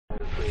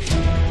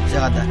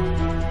시작한다.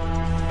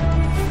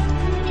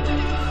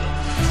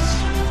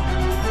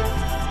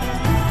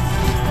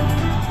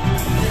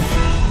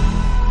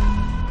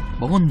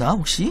 먹었나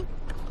혹시?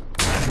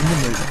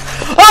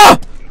 아!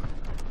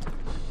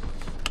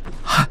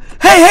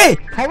 헤이 헤이!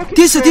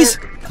 디스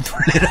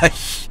놀래라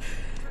씨.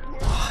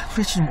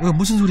 프레시 좀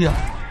무슨 소리야?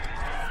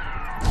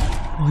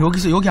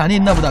 여기 안에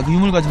있나보다. 그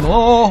유물 가진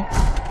거.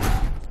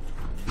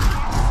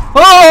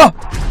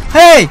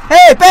 헤이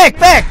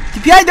백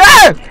비하인드.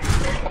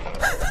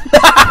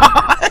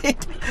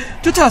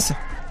 쫓아왔어.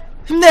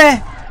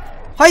 힘내.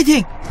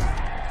 화이팅.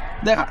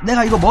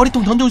 내가 이거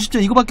머리통 던져고 싶죠.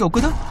 이거밖에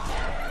없거든.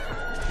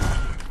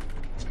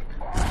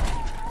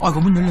 이거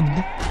문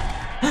열렸는데?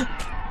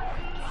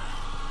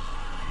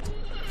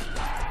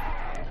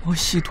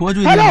 어씨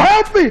도와줘야 돼.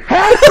 Help me!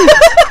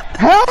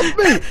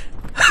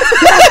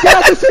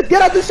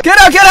 Get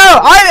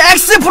out! I'm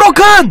X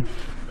broken.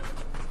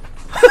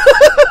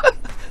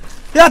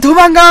 야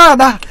도망가.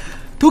 나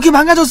도끼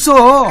망가졌어.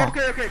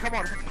 Okay, come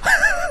on.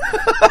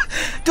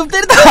 좀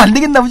때리다가 안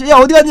되겠나 보지. 야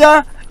어디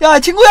갔냐? 야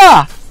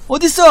친구야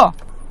어디 있어?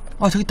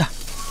 저기 있다.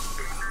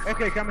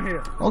 Okay, come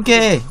here.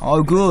 오케이.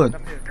 굿.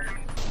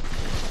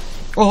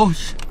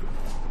 씨.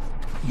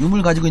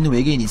 유물 가지고 있는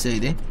외계인이 있어야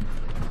돼.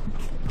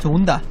 저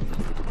온다.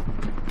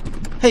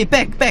 헤이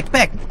백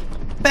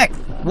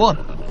원.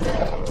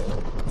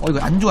 이거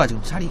안 좋아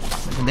지금 살이.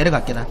 좀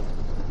내려갈게 나.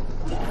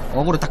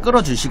 어그로 딱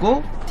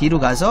끌어주시고 뒤로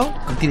가서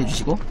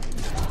극딜해주시고.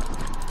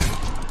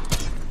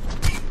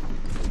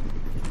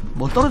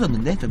 뭐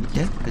떨어졌는데 저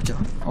밑에. 그쵸.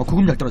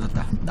 구급약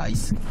떨어졌다.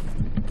 나이스.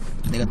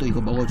 내가 또 이거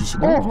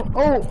먹어주시고.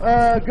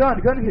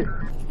 gun here.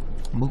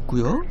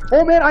 먹고요.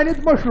 Oh man, I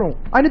need mushroom.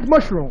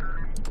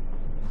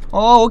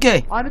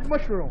 오케이. I need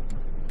mushroom.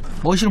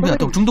 머시룸 그냥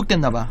또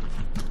중독됐나봐.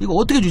 이거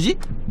어떻게 주지?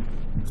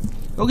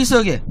 여기 있어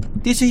여기.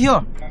 This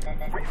here.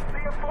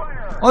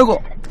 어이구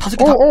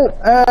 5개 다.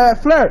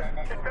 flare.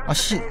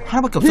 아씨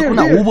하나밖에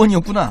없었구나.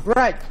 5번이었구나.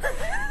 Right.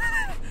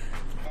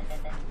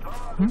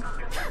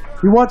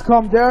 You want to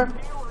come there?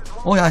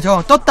 야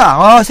저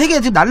떴다.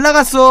 3개 지금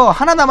날라갔어.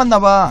 하나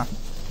남았나봐.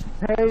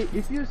 Hey,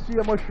 if you see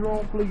a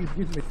mushroom, please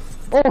give me.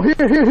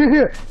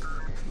 Here.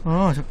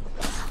 저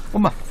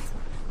엄마.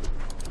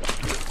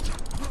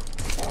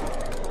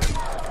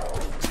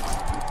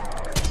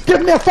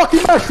 Give me a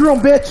fucking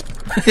mushroom, bitch.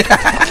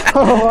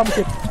 I'm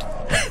kidding.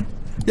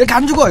 이렇게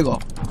안 죽어 이거.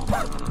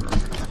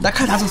 나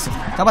칼 다 썼어.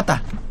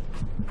 잡았다.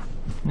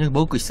 여기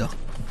먹을 거 있어.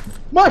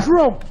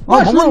 Mushroom.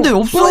 먹었는데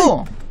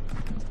없어.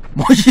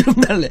 머시룸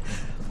달래.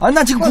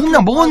 나 지금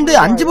구급약 먹었는데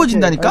안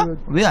집어진다니까?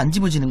 왜 안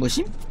집어지는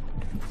것임?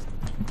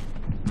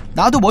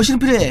 나도 머시룸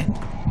필요해.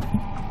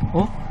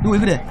 이거 왜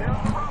그래?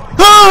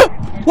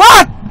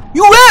 What?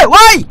 이거 왜?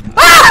 Why?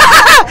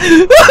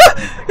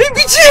 이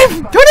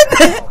미친!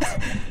 변했네!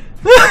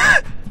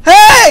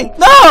 Hey!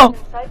 No!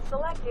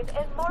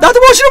 나도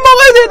머시룸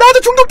먹어야 돼! 나도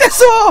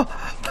중독됐어!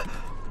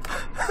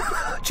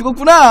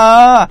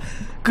 죽었구나.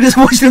 그래서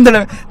머시룸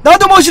달라면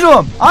나도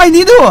머시룸! I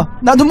need!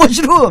 나도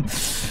머시룸!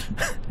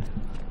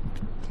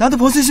 나도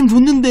버스 있으면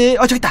좋는데.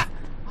 저기 있다.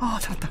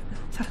 살았다.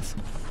 살았어.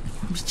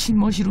 미친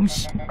머시룸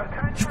씨.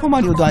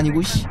 슈퍼마리오도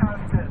아니고 씨.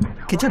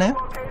 괜찮아요?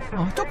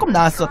 조금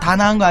나았어. 다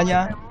나은 거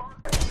아니야?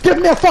 Give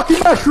me a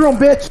fucking mushroom,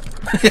 bitch.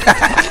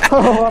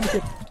 I'm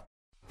kidding.